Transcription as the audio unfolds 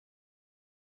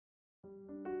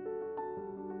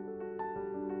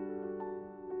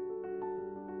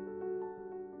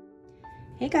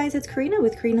Hey guys, it's Karina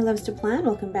with Karina Loves to Plan.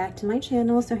 Welcome back to my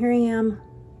channel. So here I am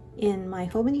in my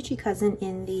Hobonichi Cousin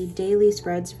in the daily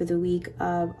spreads for the week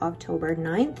of October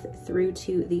 9th through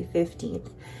to the 15th.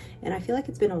 And I feel like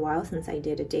it's been a while since I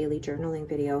did a daily journaling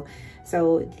video.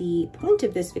 So the point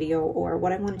of this video, or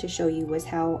what I wanted to show you, was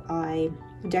how I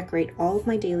decorate all of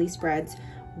my daily spreads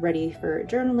ready for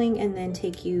journaling, and then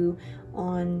take you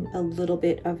on a little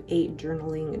bit of a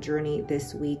journaling journey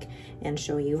this week and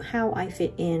show you how I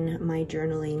fit in my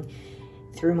journaling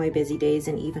through my busy days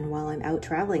and even while I'm out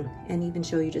traveling, and even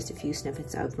show you just a few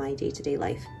snippets of my day-to-day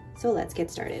life. So let's get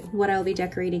started. What I'll be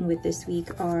decorating with this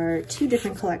week are two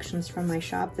different collections from my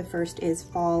shop. The first is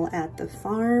Fall at the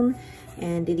Farm,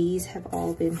 and these have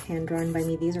all been hand-drawn by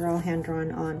me. These are all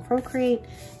hand-drawn on Procreate,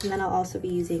 and then I'll also be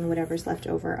using whatever's left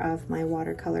over of my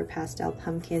watercolor pastel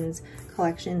pumpkins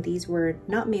collection. These were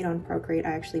not made on Procreate.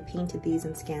 I actually painted these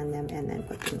and scanned them and then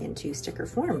put them into sticker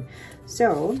form.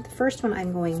 So the first one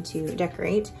I'm going to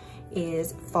decorate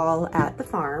is Fall at the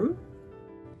Farm.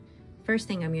 First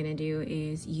thing I'm gonna do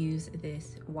is use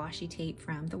this washi tape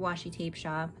from the washi tape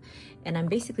shop, and I'm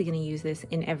basically gonna use this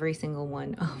in every single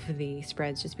one of the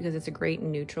spreads just because it's a great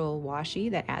neutral washi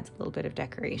that adds a little bit of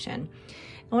decoration.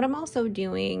 And what I'm also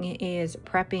doing is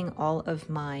prepping all of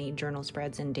my journal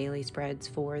spreads and daily spreads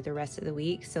for the rest of the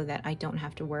week so that I don't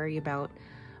have to worry about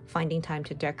finding time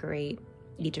to decorate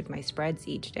each of my spreads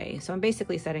each day. So I'm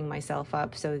basically setting myself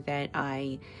up so that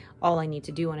all I need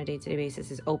to do on a day-to-day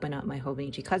basis is open up my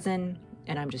Hobonichi Cousin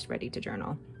and I'm just ready to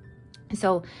journal.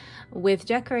 So with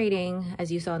decorating,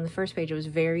 as you saw on the first page, it was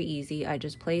very easy. I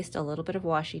just placed a little bit of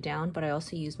washi down, but I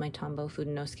also used my Tombow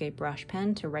Fudenosuke brush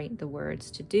pen to write the words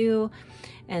to do.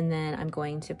 And then I'm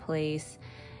going to place,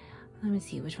 let me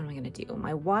see, which one am I going to do?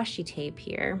 My washi tape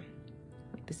here.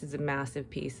 This is a massive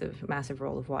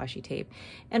roll of washi tape,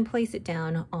 and place it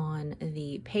down on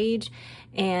the page.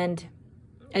 And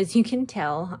as you can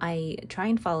tell, I try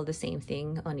and follow the same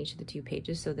thing on each of the two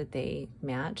pages so that they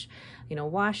match. You know,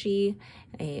 washi,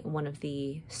 one of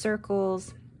the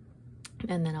circles,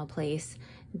 and then I'll place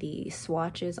the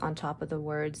swatches on top of the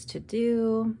words to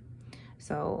do.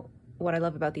 So what I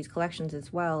love about these collections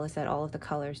as well is that all of the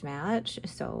colors match,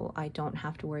 so I don't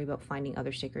have to worry about finding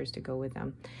other stickers to go with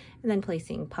them. And then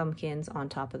placing pumpkins on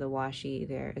top of the washi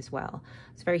there as well.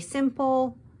 It's very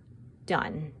simple,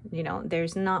 done. You know,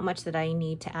 there's not much that I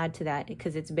need to add to that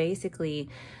because it's basically,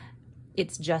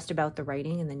 it's just about the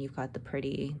writing, and then you've got the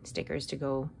pretty stickers to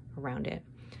go around it.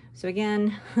 So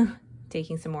again,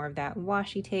 taking some more of that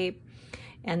washi tape.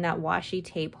 And that washi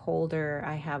tape holder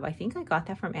I think I got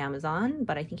that from Amazon,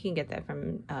 but I think you can get that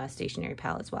from Stationery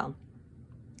Pal as well.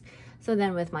 So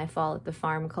then with my Fall at the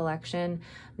Farm collection,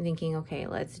 I'm thinking, okay,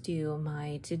 let's do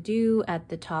my to-do at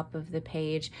the top of the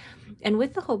page. And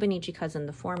with the Hobonichi Cousin,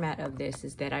 the format of this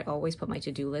is that I always put my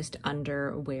to-do list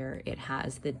under where it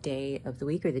has the day of the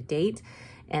week or the date,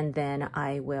 and then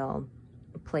I will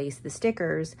place the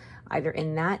stickers either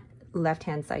in that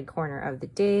left-hand side corner of the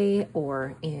day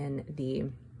or in the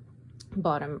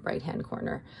bottom right-hand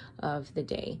corner of the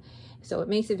day. So it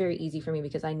makes it very easy for me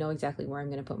because I know exactly where I'm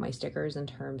going to put my stickers in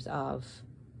terms of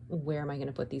where am I going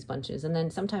to put these bunches. And then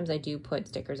sometimes I do put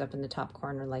stickers up in the top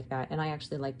corner like that, and I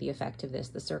actually like the effect of this,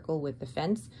 the circle with the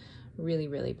fence, really,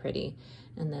 really pretty.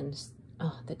 And then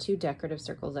the two decorative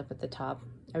circles up at the top,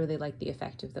 I really like the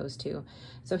effect of those two.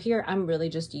 So here I'm really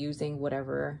just using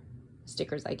whatever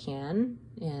stickers I can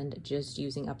and just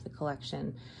using up the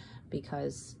collection,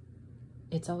 because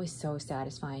it's always so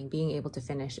satisfying being able to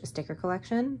finish a sticker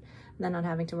collection and then not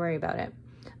having to worry about it.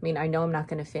 I mean, I know I'm not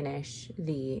going to finish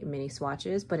the mini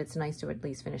swatches, but it's nice to at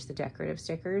least finish the decorative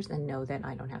stickers and know that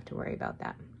I don't have to worry about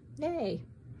that. Yay!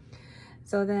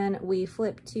 So then we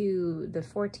flip to the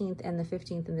 14th and the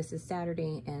 15th, and this is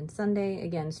Saturday and Sunday,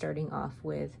 again starting off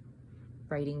with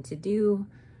writing to do.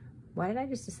 Why did I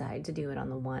just decide to do it on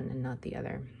the one and not the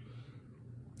other?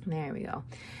 There we go.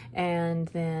 And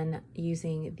then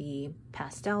using the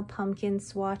pastel pumpkin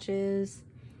swatches.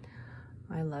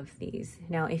 I love these.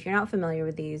 Now, if you're not familiar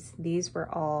with these were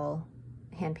all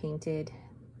hand painted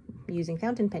using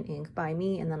fountain pen ink by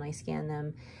me, and then I scanned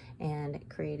them and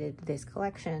created this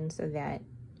collection so that,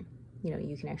 you know,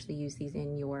 you can actually use these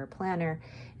in your planner.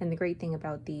 And the great thing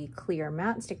about the clear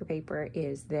matte sticker paper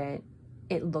is that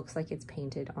it looks like it's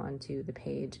painted onto the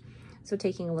page. So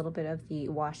taking a little bit of the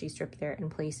washi strip there and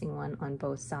placing one on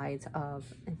both sides of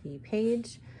the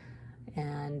page,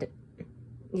 and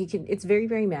you can, it's very,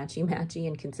 very matchy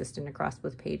and consistent across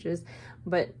both pages,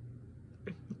 but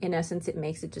in essence, it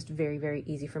makes it just very, very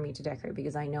easy for me to decorate,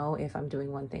 because I know if I'm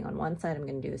doing one thing on one side, I'm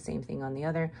going to do the same thing on the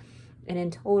other. And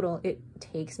in total, it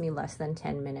takes me less than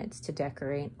 10 minutes to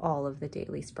decorate all of the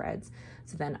daily spreads.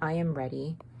 So then I am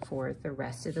ready for the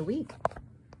rest of the week.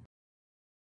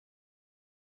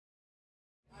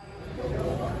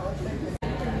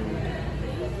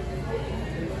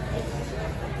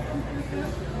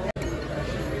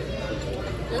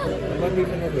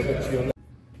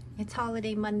 It's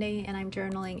holiday Monday and I'm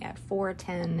journaling at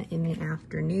 4:10 in the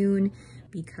afternoon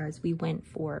because we went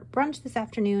for brunch this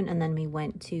afternoon and then we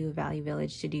went to Value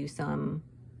Village to do some,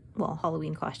 well,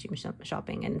 Halloween costume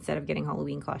shopping. And instead of getting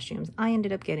Halloween costumes, I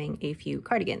ended up getting a few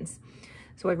cardigans.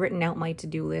 So I've written out my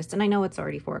to-do list, and I know it's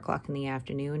already 4 o'clock in the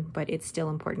afternoon, but it's still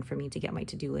important for me to get my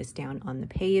to-do list down on the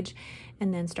page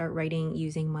and then start writing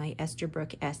using my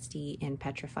Esterbrook SD in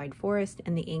Petrified Forest,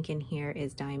 and the ink in here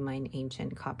is Diamine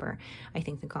Ancient Copper. I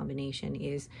think the combination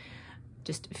is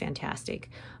just fantastic.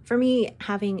 For me,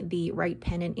 having the right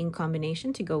pen and ink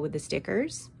combination to go with the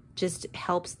stickers just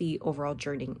helps the overall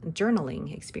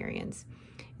journaling experience.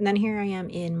 And then here I am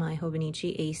in my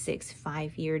Hobonichi A6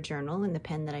 5-year journal, and the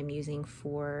pen that I'm using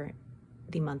for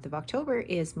the month of October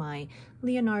is my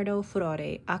Leonardo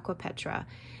Furore Aqua Petra,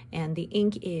 and the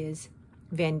ink is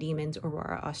Van Diemen's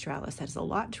Aurora Australis. That is a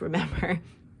lot to remember,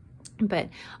 but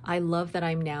I love that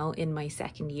I'm now in my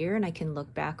 2nd year and I can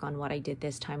look back on what I did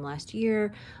this time last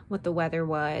year, what the weather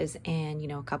was, and you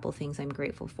know, a couple things I'm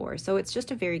grateful for. So it's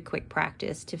just a very quick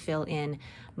practice to fill in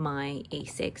my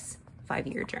A6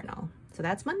 5-year journal. So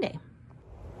that's Monday.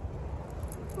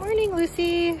 Morning,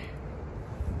 Lucy.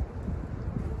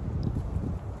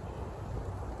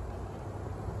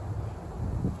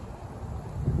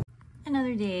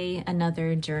 Another day,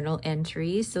 another journal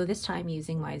entry. So this time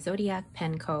using my Zodiac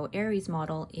Penco Aries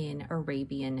model in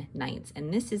Arabian Nights.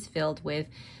 And this is filled with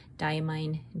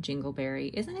Diamine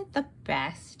Jingleberry. Isn't it the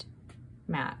best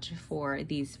match for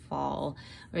these fall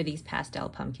or these pastel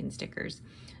pumpkin stickers?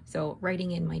 So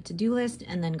writing in my to-do list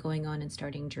and then going on and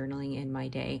starting journaling in my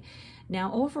day.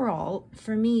 Now, overall,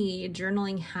 for me,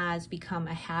 journaling has become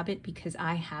a habit because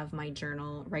I have my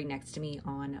journal right next to me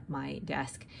on my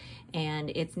desk.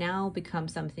 And it's now become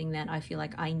something that I feel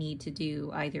like I need to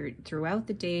do either throughout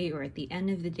the day or at the end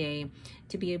of the day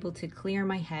to be able to clear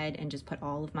my head and just put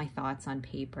all of my thoughts on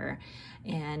paper.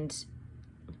 And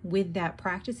with that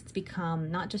practice, it's become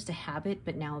not just a habit,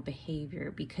 but now a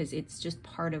behavior, because it's just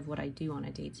part of what I do on a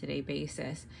day-to-day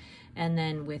basis. And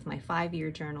then with my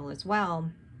 5-year journal as well,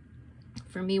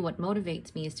 for me, what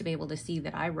motivates me is to be able to see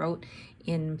that I wrote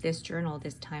in this journal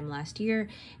this time last year,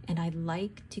 and I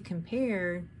like to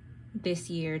compare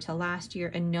this year to last year,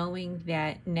 and knowing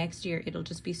that next year it'll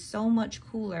just be so much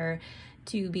cooler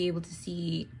to be able to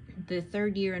see the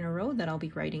 3rd year in a row that I'll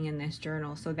be writing in this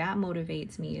journal. So that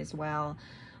motivates me as well.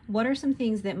 What are some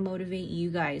things that motivate you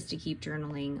guys to keep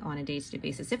journaling on a day-to-day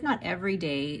basis? If not every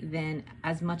day, then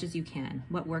as much as you can.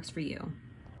 What works for you?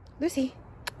 Lucy.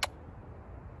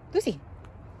 Lucy.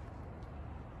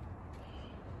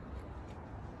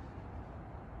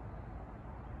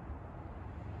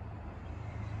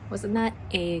 Wasn't that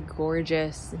a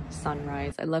gorgeous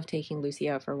sunrise? I love taking Lucy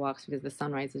out for walks because the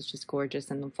sunrise is just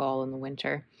gorgeous in the fall and the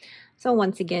winter. So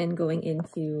once again, going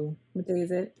into, what day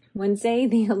is it? Wednesday,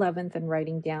 the 11th, and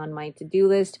writing down my to-do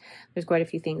list. There's quite a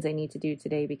few things I need to do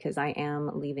today because I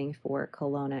am leaving for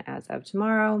Kelowna as of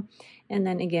tomorrow. And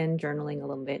then again, journaling a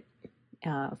little bit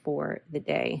for the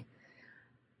day.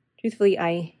 Truthfully,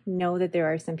 I know that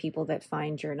there are some people that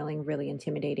find journaling really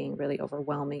intimidating, really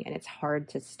overwhelming, and it's hard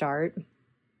to start.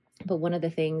 But one of the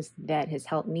things that has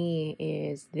helped me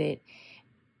is that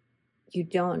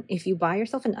if you buy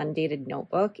yourself an undated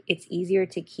notebook, it's easier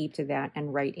to keep to that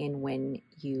and write in when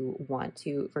you want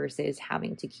to versus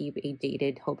having to keep a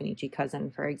dated Hobonichi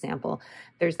Cousin, for example.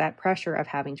 There's that pressure of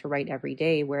having to write every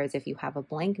day, whereas if you have a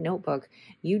blank notebook,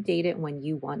 you date it when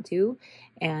you want to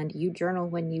and you journal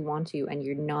when you want to, and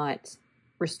you're not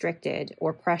restricted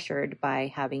or pressured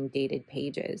by having dated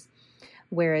pages.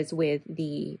 Whereas with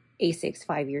the A6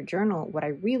 5-year journal, what I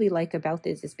really like about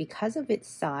this is because of its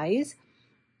size,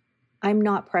 I'm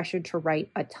not pressured to write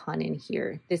a ton in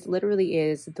here. This literally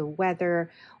is the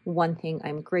weather, one thing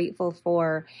I'm grateful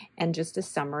for, and just a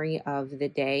summary of the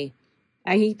day.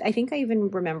 I think I even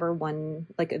remember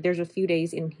there's a few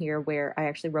days in here where I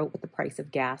actually wrote what the price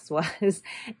of gas was.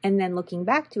 And then looking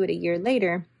back to it a year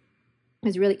later,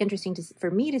 it's really interesting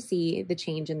for me to see the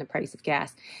change in the price of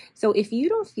gas. So if you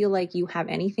don't feel like you have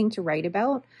anything to write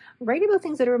about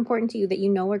things that are important to you that you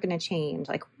know are going to change,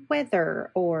 like weather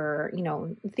or,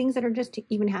 things that are just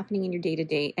even happening in your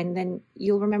day-to-day. And then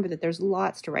you'll remember that there's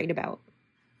lots to write about.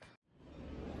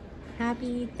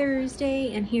 Happy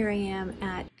Thursday. And here I am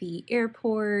at the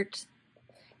airport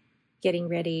getting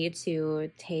ready to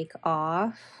take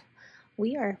off.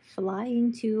 We are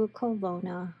flying to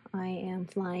Kelowna. I am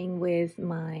flying with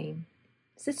my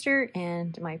sister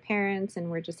and my parents,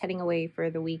 and we're just heading away for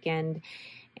the weekend.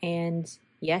 And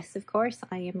yes, of course,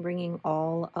 I am bringing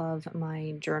all of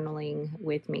my journaling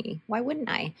with me. Why wouldn't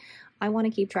I? I want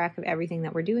to keep track of everything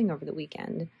that we're doing over the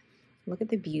weekend. Look at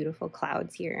the beautiful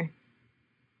clouds here.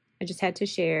 I just had to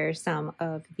share some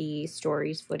of the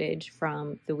stories footage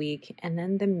from the week, and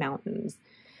then the mountains.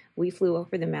 We flew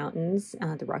over the mountains,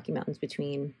 the Rocky Mountains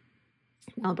between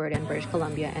Alberta and British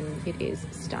Columbia, and it is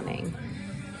stunning.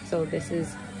 So this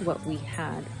is what we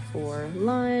had for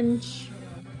lunch.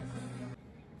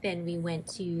 Then we went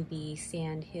to the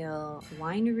Sandhill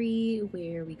Winery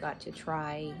where we got to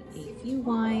try a few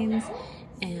wines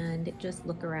and just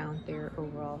look around their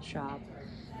overall shop.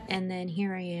 And then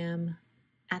here I am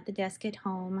at the desk at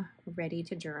home, ready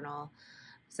to journal.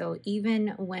 So even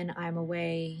when I'm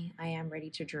away, I am ready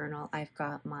to journal. I've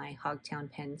got my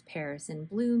Hogtown Pens Paris and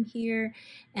Bloom here.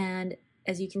 And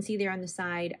as you can see there on the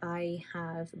side, I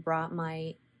have brought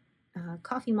my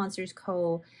Coffee Monsters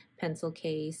Co. pencil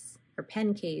case or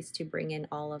pen case to bring in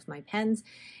all of my pens.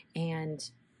 And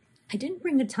I didn't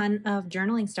bring a ton of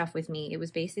journaling stuff with me. It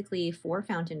was basically 4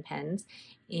 fountain pens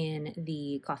in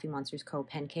the Coffee Monsters Co.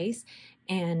 pen case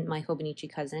and my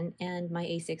Hobonichi Cousin and my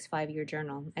A6 5-year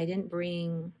journal. I didn't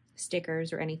bring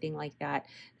stickers or anything like that.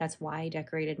 That's why I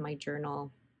decorated my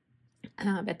journal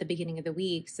at the beginning of the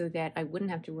week so that I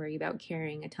wouldn't have to worry about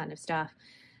carrying a ton of stuff.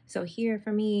 So here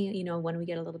for me, you know, when we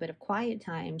get a little bit of quiet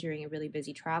time during a really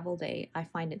busy travel day, I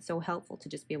find it so helpful to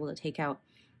just be able to take out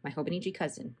my Hobonichi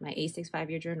Cousin, my A6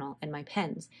 5-year journal, and my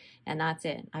pens, and that's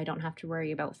it. I don't have to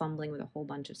worry about fumbling with a whole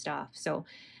bunch of stuff. So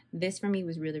this for me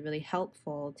was really, really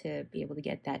helpful to be able to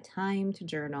get that time to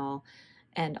journal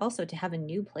and also to have a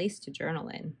new place to journal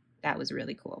in. That was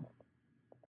really cool.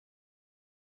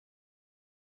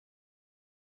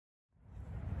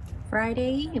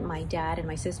 Friday, my dad and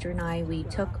my sister and I, we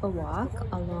took a walk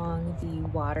along the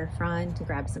waterfront to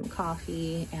grab some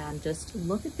coffee and just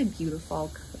look at the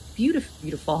beautiful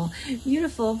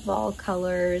fall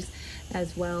colors,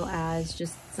 as well as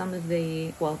just some of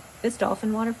the, well, this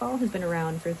dolphin waterfall has been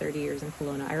around for 30 years in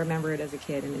Kelowna. I remember it as a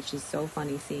kid, and it's just so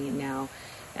funny seeing it now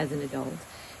as an adult.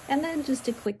 And then just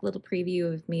a quick little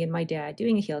preview of me and my dad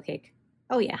doing a heel kick.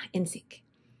 Oh yeah, in sync.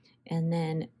 And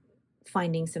then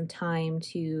finding some time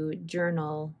to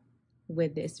journal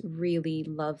with this really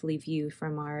lovely view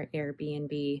from our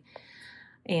Airbnb.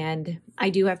 And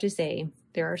I do have to say,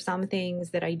 there are some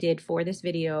things that I did for this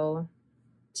video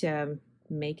to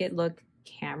make it look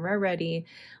camera ready,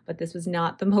 but this was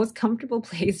not the most comfortable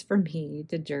place for me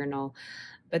to journal.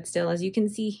 But still, as you can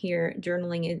see here,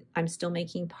 journaling, I'm still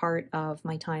making part of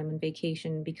my time on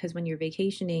vacation, because when you're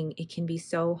vacationing, it can be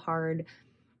so hard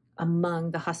among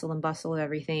the hustle and bustle of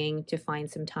everything to find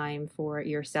some time for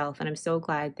yourself. And I'm so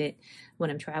glad that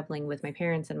when I'm traveling with my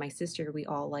parents and my sister, we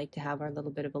all like to have our little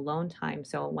bit of alone time.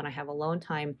 So when I have alone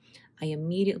time, I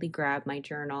immediately grab my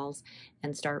journals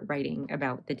and start writing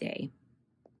about the day.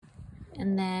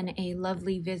 And then a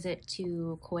lovely visit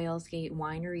to Quails Gate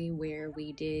Winery, where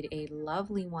we did a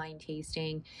lovely wine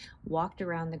tasting, walked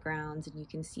around the grounds, and you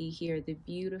can see here the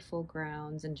beautiful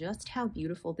grounds and just how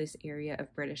beautiful this area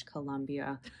of British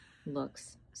Columbia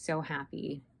looks. So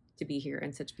happy to be here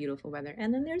in such beautiful weather.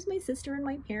 And then there's my sister and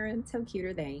my parents. How cute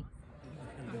are they?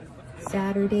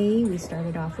 Saturday, we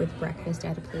started off with breakfast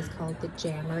at a place called the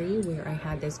Jammery, where I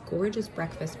had this gorgeous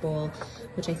breakfast bowl,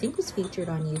 which I think was featured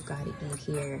on You've Gotta Eat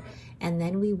Here. And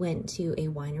then we went to a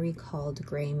winery called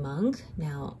Grey Monk.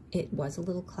 Now, it was a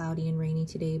little cloudy and rainy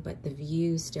today, but the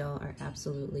views still are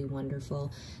absolutely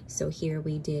wonderful. So here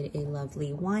we did a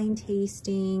lovely wine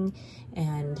tasting,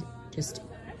 and just,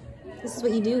 this is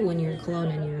what you do when you're in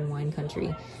Kelowna and you're in wine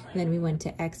country. Then we went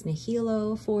to Ex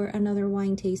Nihilo for another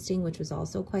wine tasting, which was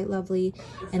also quite lovely.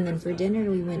 And then for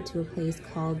dinner, we went to a place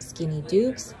called Skinny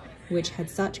Duke's, which had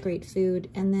such great food.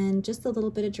 And then just a little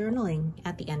bit of journaling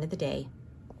at the end of the day.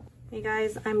 Hey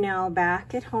guys, I'm now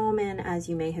back at home, and as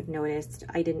you may have noticed,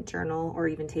 I didn't journal or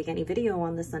even take any video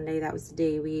on the Sunday. That was the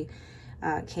day we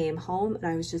came home, and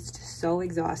I was just so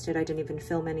exhausted. I didn't even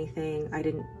film anything. I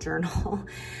didn't journal.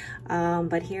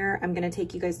 But here, I'm gonna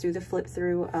take you guys through the flip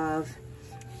through of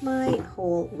my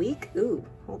whole week. Ooh,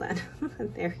 hold on.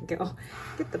 There we go.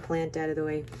 Get the plant out of the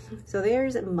way. So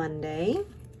there's Monday,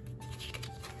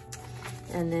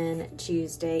 and then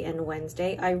Tuesday and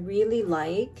Wednesday. I really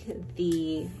like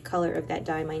the color of that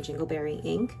Diamond Jingleberry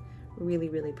ink. Really,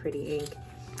 really pretty ink.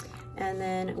 And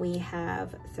then we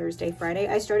have Thursday, Friday.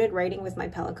 I started writing with my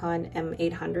Pelikan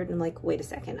M800, and I'm like, wait a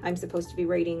second, I'm supposed to be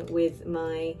writing with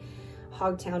my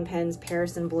Hogtown pens,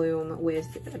 Paris and Bloom with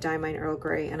a Diamine Earl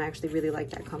Grey, and I actually really like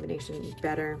that combination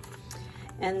better.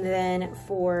 And then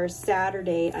for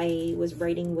Saturday, I was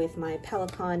writing with my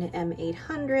Pelikan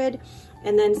M800,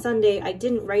 and then Sunday I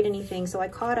didn't write anything, so I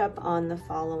caught up on the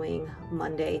following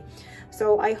Monday.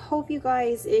 So I hope you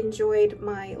guys enjoyed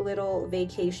my little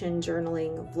vacation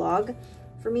journaling vlog.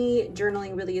 For me,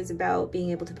 journaling really is about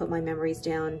being able to put my memories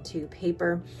down to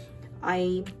paper.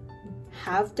 I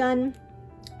have done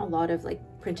a lot of like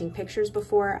printing pictures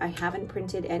before. I haven't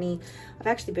printed any. I've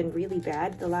actually been really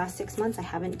bad the last 6 months. I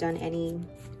haven't done any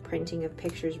printing of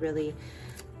pictures really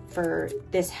for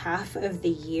this half of the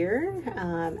year.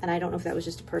 And I don't know if that was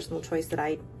just a personal choice that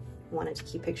I wanted to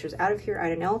keep pictures out of here. I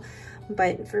don't know.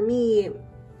 But for me,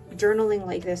 journaling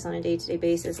like this on a day-to-day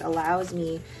basis allows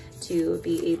me to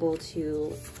be able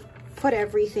to put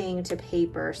everything to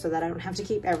paper so that I don't have to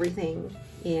keep everything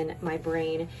in my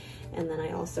brain. And then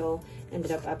I also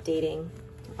ended up updating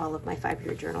all of my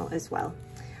 5-year journal as well.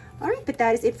 All right, but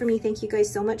that is it for me. Thank you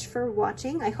guys so much for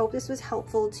watching. I hope this was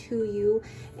helpful to you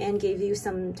and gave you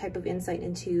some type of insight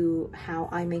into how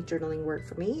I make journaling work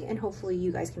for me. And hopefully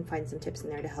you guys can find some tips in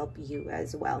there to help you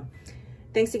as well.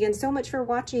 Thanks again so much for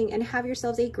watching, and have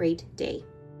yourselves a great day.